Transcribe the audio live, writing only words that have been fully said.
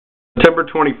September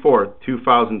 24th,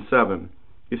 2007.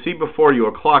 You see before you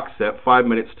a clock set 5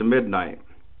 minutes to midnight.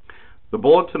 The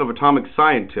Bulletin of Atomic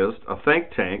Scientists, a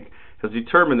think tank, has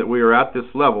determined that we are at this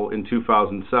level in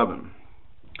 2007.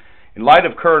 In light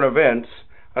of current events,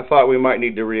 I thought we might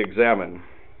need to re-examine.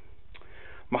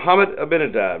 Mahmoud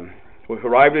AHMADINEJAD, who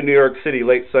arrived in New York City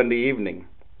late Sunday evening.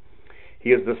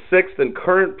 He is the sixth and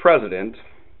current president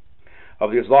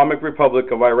of the Islamic Republic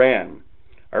of Iran.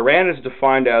 Iran is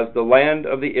defined as the land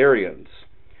of the Aryans.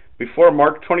 Before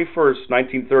March 21st,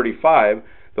 1935,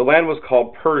 the land was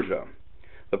called Persia.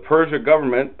 The Persia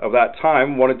government of that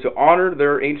time wanted to honor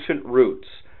their ancient roots.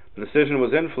 The decision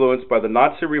was influenced by the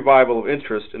Nazi revival of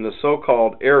interest in the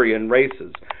so-called Aryan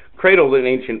races, cradled in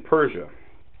ancient Persia.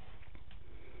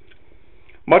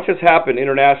 Much has happened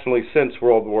internationally since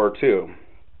World War II.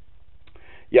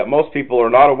 Yet most people are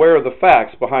not aware of the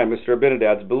facts behind Mr.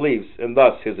 AHMADINEJAD's beliefs and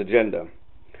thus his agenda.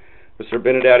 Mr.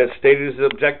 AHMADINEJAD has stated his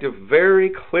objective very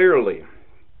clearly.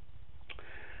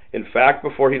 In fact,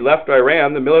 before he left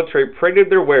Iran, the military paraded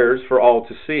their wares for all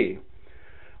to see.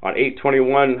 On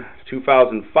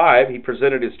 8/21/2005, he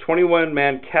presented his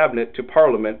 21-man cabinet to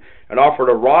Parliament and offered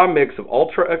a raw mix of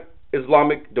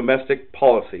ultra-Islamic domestic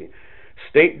policy,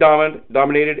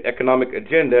 state-dominated economic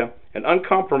agenda, and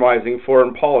uncompromising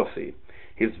foreign policy.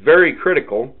 He is very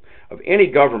critical of any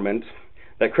government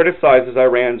that criticizes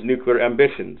Iran's nuclear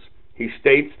ambitions. He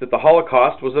states that the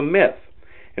Holocaust was a myth.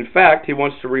 In fact, he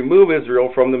wants to remove Israel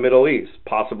from the Middle East,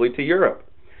 possibly to Europe.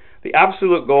 The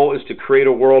absolute goal is to create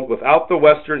a world without the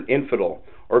Western infidel,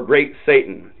 or Great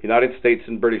Satan, United States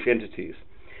and British entities,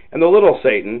 and the Little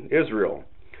Satan, Israel.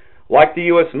 Like the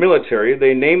U.S. military,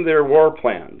 they name their war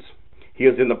plans. He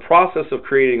is in the process of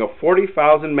creating a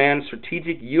 40,000-man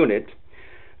strategic unit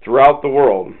throughout the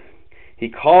world. He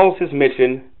calls his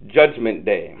mission Judgment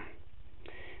Day.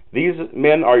 These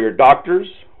men are your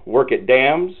doctors, work at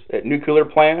dams, at nuclear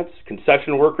plants,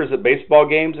 concession workers at baseball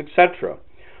games, etc.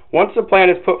 Once a plan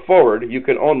is put forward, you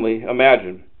can only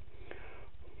imagine.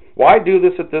 Why do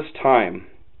this at this time?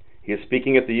 He is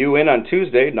speaking at the UN on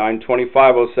Tuesday,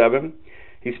 9/25/07.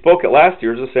 He spoke at last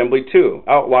year's Assembly too,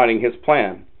 outlining his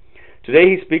plan.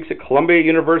 Today he speaks at Columbia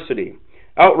University.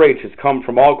 Outrage has come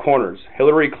from all corners.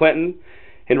 Hillary Clinton,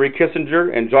 Henry Kissinger,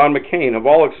 and John McCain have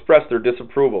all expressed their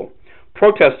disapproval.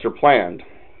 Protests are planned.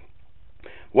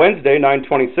 Wednesday,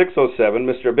 9/26/07,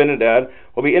 Mr. AHMADINEJAD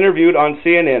will be interviewed on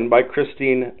CNN by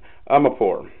Christine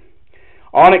Amanpour.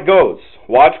 On it goes.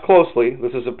 Watch closely.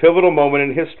 This is a pivotal moment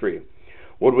in history.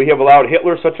 Would we have allowed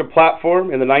Hitler such a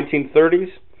platform in the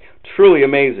 1930s? Truly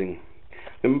amazing.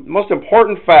 The most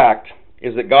important fact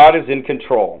is that God is in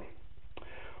control.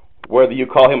 Whether you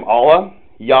call him Allah,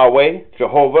 Yahweh,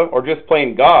 Jehovah, or just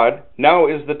plain God, now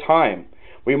is the time.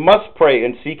 We must pray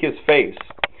and seek his face.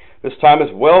 This time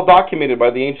is well documented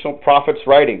by the ancient prophets'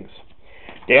 writings.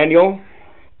 Daniel,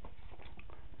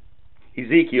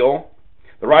 Ezekiel,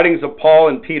 the writings of Paul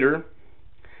and Peter,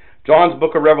 John's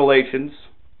book of Revelations,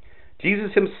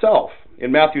 Jesus himself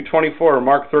in Matthew 24,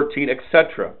 Mark 13,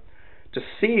 etc. To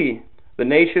see the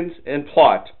nations and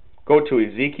plot, go to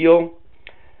Ezekiel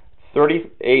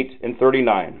 38 and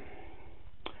 39.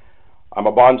 I'm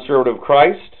a bondservant of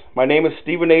Christ. My name is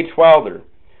Stephen H. Wilder.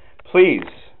 Please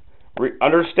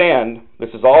understand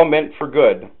this is all meant for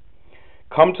good.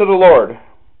 Come to the Lord.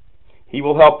 He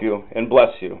will help you and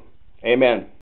bless you. Amen.